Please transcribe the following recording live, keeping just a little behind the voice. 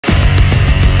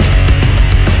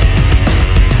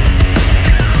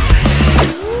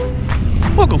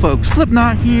folks,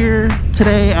 Flipknot here.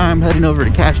 Today I'm heading over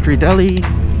to Castry Deli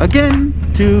again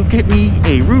to get me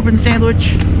a Reuben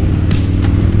sandwich.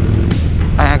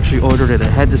 I actually ordered it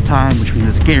ahead this time, which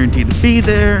means it's guaranteed to be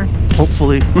there,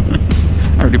 hopefully.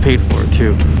 I already paid for it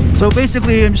too. So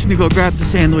basically I'm just gonna go grab the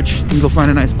sandwich and go find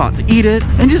a nice spot to eat it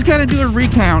and just kind of do a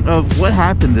recount of what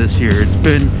happened this year. It's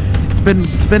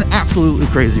been absolutely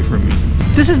crazy for me.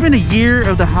 This has been a year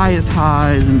of the highest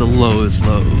highs and the lowest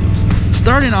lows.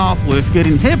 Starting off with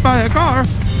getting hit by a car,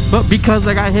 but because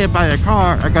I got hit by a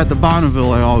car, I got the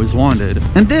Bonneville I always wanted.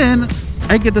 And then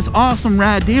I get this awesome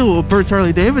rad deal with Burt's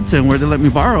Harley-Davidson where they let me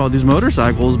borrow all these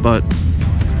motorcycles, but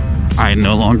I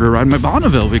no longer ride my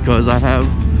Bonneville because I have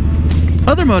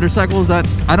other motorcycles that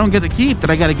I don't get to keep that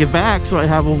I got to give back. So I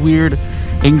have a weird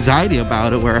anxiety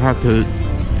about it where I have to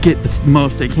get the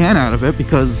most I can out of it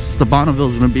because the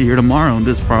Bonneville's going to be here tomorrow and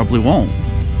this probably won't.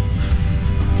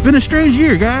 It's been a strange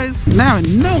year, guys. Now,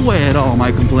 in no way at all am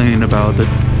I complaining about the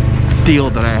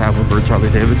deal that I have with Burt's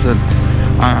Harley-Davidson.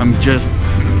 I'm just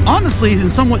honestly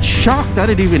and somewhat shocked that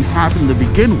it even happened to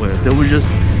begin with. It was just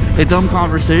a dumb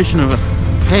conversation of,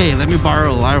 hey, let me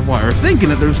borrow a Livewire, thinking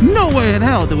that there's no way in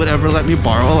hell they would ever let me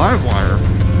borrow a Livewire.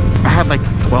 I had like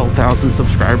 12,000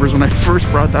 subscribers when I first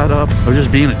brought that up. I was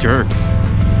just being a jerk.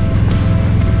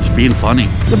 Being funny.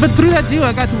 But through that deal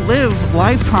I got to live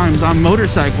lifetimes on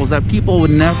motorcycles that people would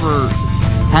never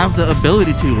have the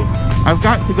ability to. I've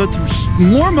got to go through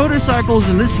more motorcycles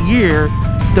in this year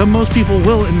than most people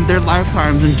will in their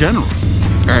lifetimes in general.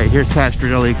 Alright, here's Castry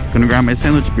Deli. Gonna grab my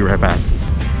sandwich, be right back.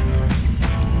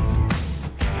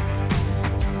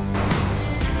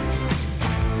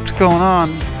 What's going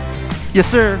on?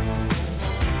 Yes sir.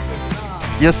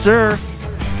 Yes sir.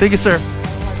 Thank you sir.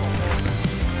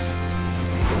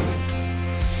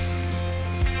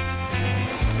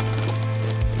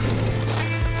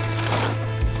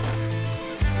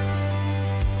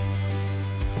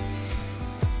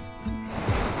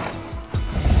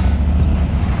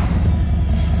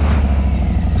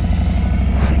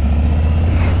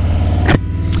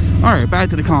 Alright, back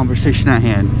to the conversation at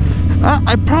hand.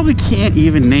 I probably can't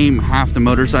even name half the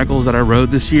motorcycles that I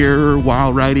rode this year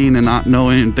while riding and not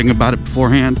knowing anything about it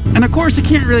beforehand. And of course, I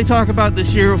can't really talk about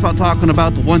this year without talking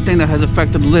about the one thing that has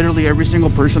affected literally every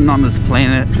single person on this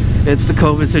planet. It's the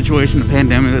COVID situation, the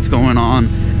pandemic that's going on.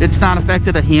 It's not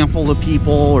affected a handful of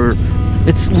people, or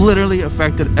it's literally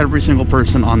affected every single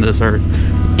person on this earth.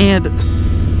 And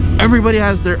everybody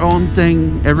has their own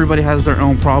thing. Everybody has their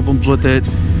own problems with it.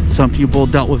 Some people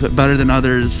dealt with it better than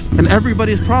others, and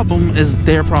everybody's problem is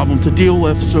their problem to deal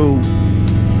with, so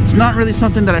it's not really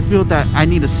something that I feel that I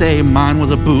need to say mine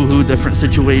was a boo-hoo different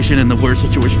situation and the worst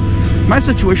situation. My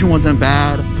situation wasn't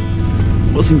bad,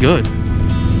 it wasn't good.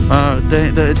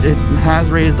 It has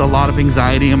raised a lot of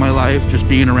anxiety in my life just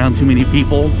being around too many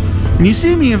people. And you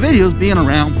see me in videos being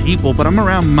around people, but I'm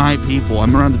around my people.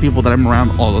 I'm around the people that I'm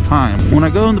around all the time. When I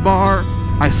go in the bar,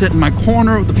 I sit in my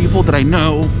corner with the people that I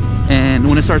know. And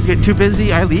when it starts getting too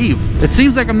busy, I leave. It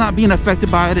seems like I'm not being affected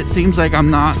by it. It seems like I'm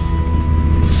not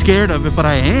scared of it, but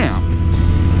I am.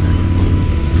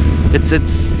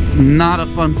 It's not a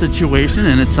fun situation,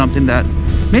 and it's something that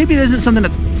maybe it isn't something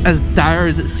that's as dire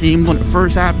as it seemed when it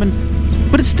first happened,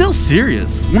 but it's still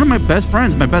serious. One of my best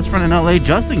friend in LA,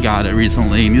 Justin, got it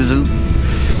recently, and he says,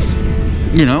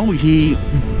 you know, he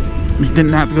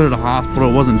didn't have to go to the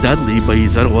hospital. It wasn't deadly, but he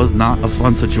said it was not a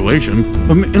fun situation.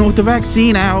 And with the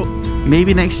vaccine out,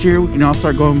 maybe next year we can all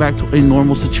start going back to a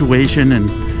normal situation and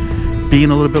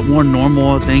being a little bit more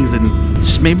normal at things, and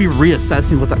just maybe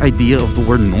reassessing what the idea of the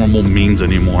word normal means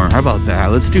anymore. How about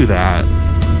that? Let's do that.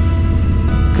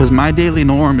 Because my daily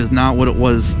norm is not what it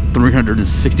was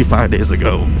 365 days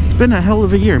ago. It's been a hell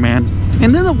of a year, man.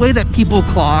 And then the way that people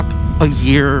clock a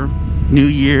year, New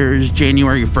Year's,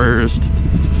 January 1st,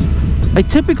 I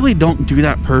typically don't do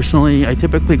that personally. I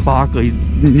typically clock a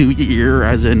new year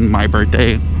as in my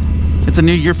birthday. It's a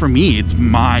new year for me. It's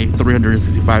my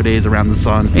 365 days around the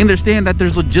sun. I understand that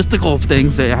there's logistical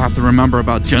things that I have to remember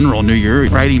about general New Year.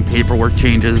 Writing paperwork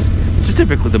changes, which is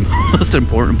typically the most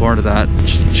important part of that.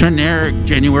 Generic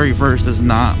January 1st is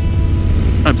not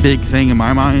a big thing in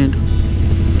my mind.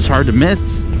 It's hard to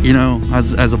miss, you know,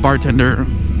 as a bartender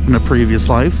in a previous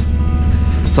life.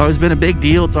 It's always been a big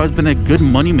deal. It's always been a good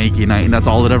money-making night, and that's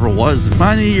all it ever was.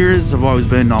 My New Year's have always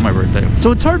been on my birthday.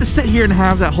 So it's hard to sit here and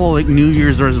have that whole like New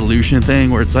Year's resolution thing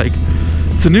where it's like,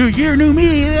 it's a new year, new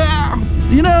me, yeah!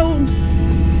 You know?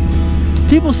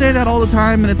 People say that all the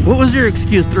time, and it's, what was your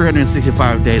excuse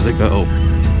 365 days ago?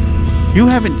 You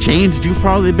haven't changed. You've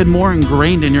probably been more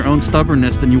ingrained in your own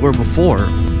stubbornness than you were before.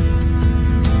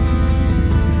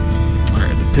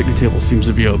 Alright, the picnic table seems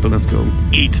to be open. Let's go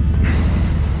eat.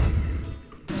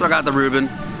 So I got the Reuben.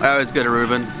 I always get a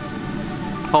Reuben.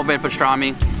 Homemade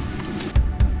pastrami.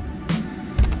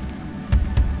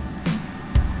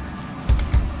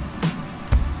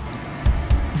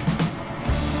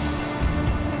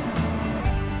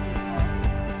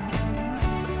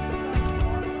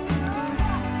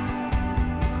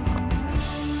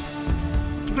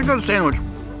 It's a good sandwich.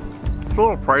 It's a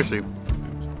little pricey.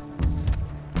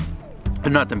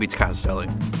 And nothing beats Castelli.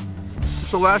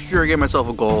 So last year I gave myself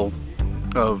a goal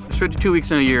of 52 weeks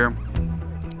in a year.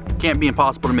 Can't be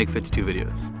impossible to make 52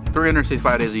 videos.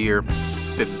 365 days a year,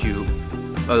 52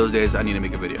 of those days I need to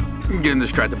make a video. I'm getting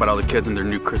distracted by all the kids and their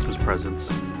new Christmas presents.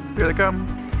 Here they come.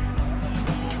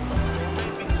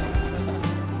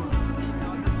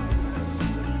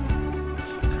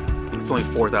 It's only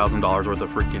 $4,000 worth of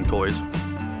freaking toys.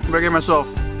 But I gave myself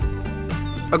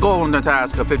a goal and a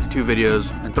task of 52 videos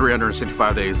in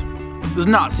 365 days. Does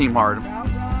not seem hard.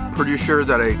 Pretty sure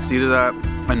that I exceeded that.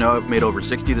 I know I've made over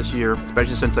 60 this year,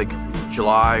 especially since like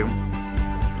July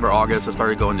or August I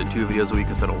started going to 2 videos a week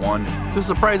instead of 1. It's a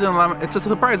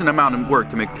surprising amount of work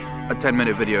to make a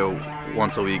 10-minute video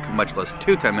once a week, much less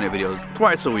 2 10-minute videos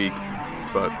twice a week.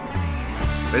 But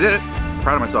I did it. I'm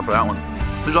proud of myself for that one.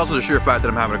 There's also the sheer fact that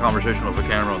I'm having a conversation with a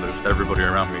camera and there's everybody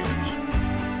around me.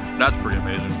 That's pretty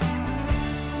amazing.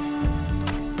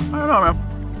 I don't know, man.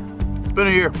 It's been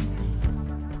a year.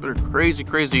 It's been a crazy,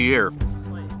 crazy year.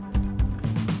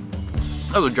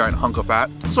 That was a giant hunk of fat.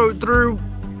 So through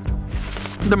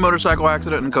the motorcycle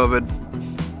accident and COVID,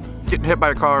 getting hit by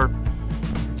a car,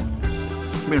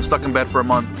 being stuck in bed for a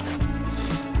month,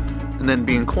 and then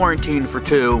being quarantined for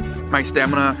 2, my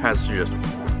stamina has just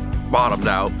bottomed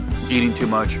out. Eating too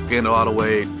much, gained a lot of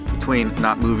weight. Between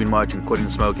not moving much and quitting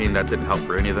smoking, that didn't help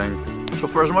for anything. So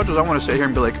for as much as I want to sit here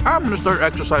and be like, I'm gonna start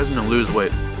exercising and lose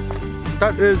weight,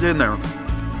 that is in there.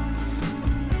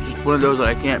 Just one of those that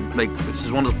I can't, like, this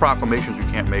is one of those proclamations you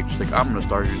can't make. Just like, I'm gonna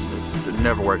start, it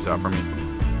never works out for me.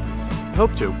 I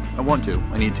hope to, I want to,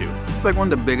 I need to. It's like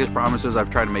one of the biggest promises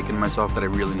I've tried making to myself that I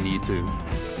really need to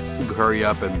hurry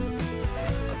up and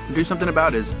do something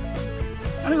about is,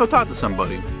 I'm gonna go talk to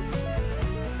somebody.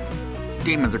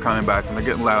 Demons are coming back and they're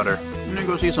getting louder. I'm gonna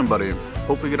go see somebody.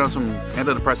 Hopefully get on some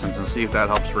antidepressants and see if that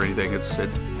helps for anything. It's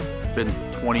been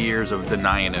 20 years of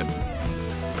denying it.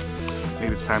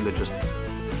 Maybe it's time to just,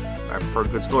 I've heard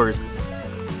good stories.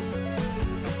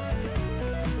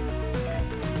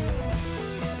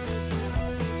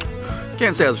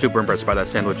 Can't say I was super impressed by that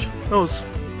sandwich. It was,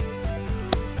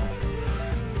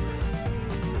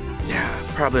 yeah,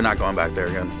 probably not going back there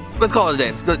again. Let's call it a day.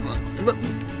 It's good.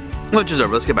 Lunch is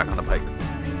over. Let's get back on the pike.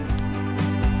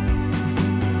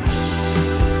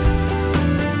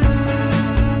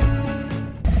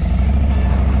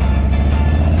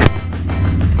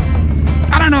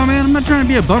 I don't know, man. I'm not trying to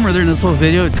be a bummer there in this whole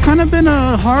video. It's kind of been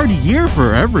a hard year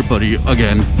for everybody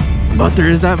again. But there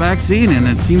is that vaccine, and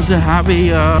it seems to have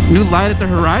a new light at the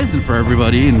horizon for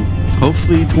everybody. And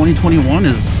hopefully 2021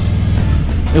 is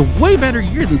a way better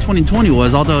year than 2020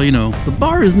 was. Although, you know, the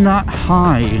bar is not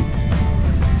high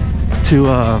to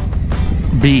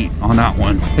beat on that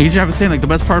one. I usually have a saying, like, the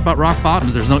best part about rock bottom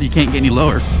is you can't get any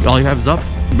lower. All you have is up.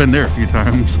 Been there a few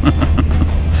times.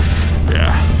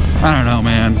 Yeah, I don't know,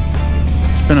 man.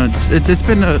 It's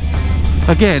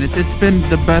been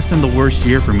the best and the worst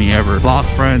year for me ever.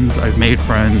 Lost friends, I've made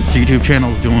friends. YouTube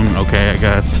channel's doing okay, I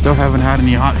guess. Still haven't had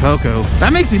any hot cocoa.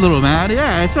 That makes me a little mad.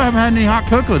 Yeah, I still haven't had any hot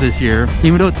cocoa this year,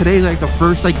 even though today's like the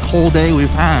first like cold day we've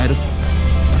had.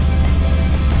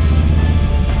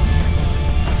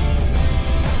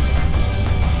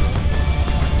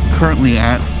 Currently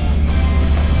at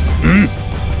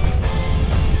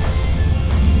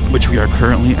which we are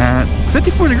currently at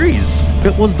 54 degrees.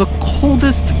 It was the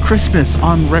coldest Christmas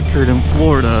on record in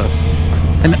Florida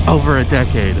in over a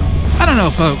decade. I don't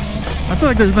know, folks. I feel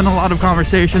like there's been a lot of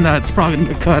conversation that's probably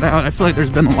gonna get cut out. I feel like there's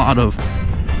been a lot of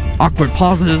awkward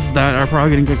pauses that are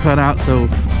probably gonna get cut out. So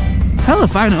hell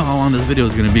if I know how long this video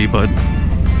is gonna be, but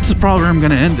this is probably where I'm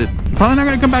gonna end it. I'm probably not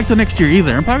gonna come back till next year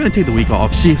either. I'm probably gonna take the week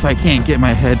off, see if I can't get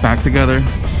my head back together.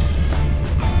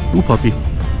 Ooh, puppy.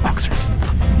 Boxers.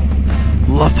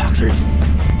 Love boxers.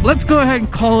 Let's go ahead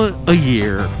and call it a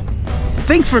year.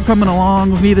 Thanks for coming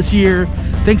along with me this year.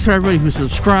 Thanks for everybody who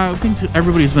subscribed. Thanks to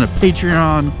everybody who's been a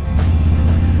Patreon.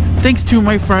 Thanks to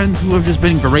my friends who have just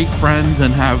been great friends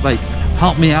and have like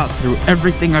helped me out through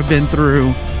everything I've been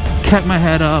through. Kept my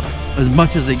head up as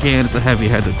much as they can. It's a heavy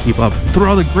head to keep up. Through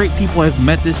all the great people I've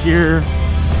met this year.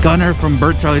 Gunner from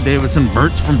Burt's Harley Davidson,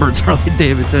 Burt's from Burt's Harley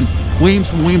Davidson, Weems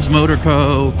from Weems Motor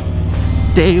Co.,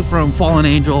 Dave from Fallen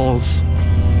Angels.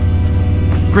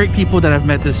 Great people that I've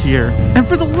met this year. And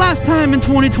for the last time in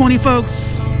 2020,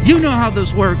 folks, You know how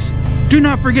this works. Do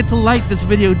not forget to like this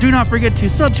video. Do not forget to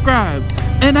subscribe.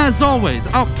 And as always,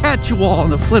 I'll catch you all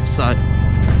on the flip side.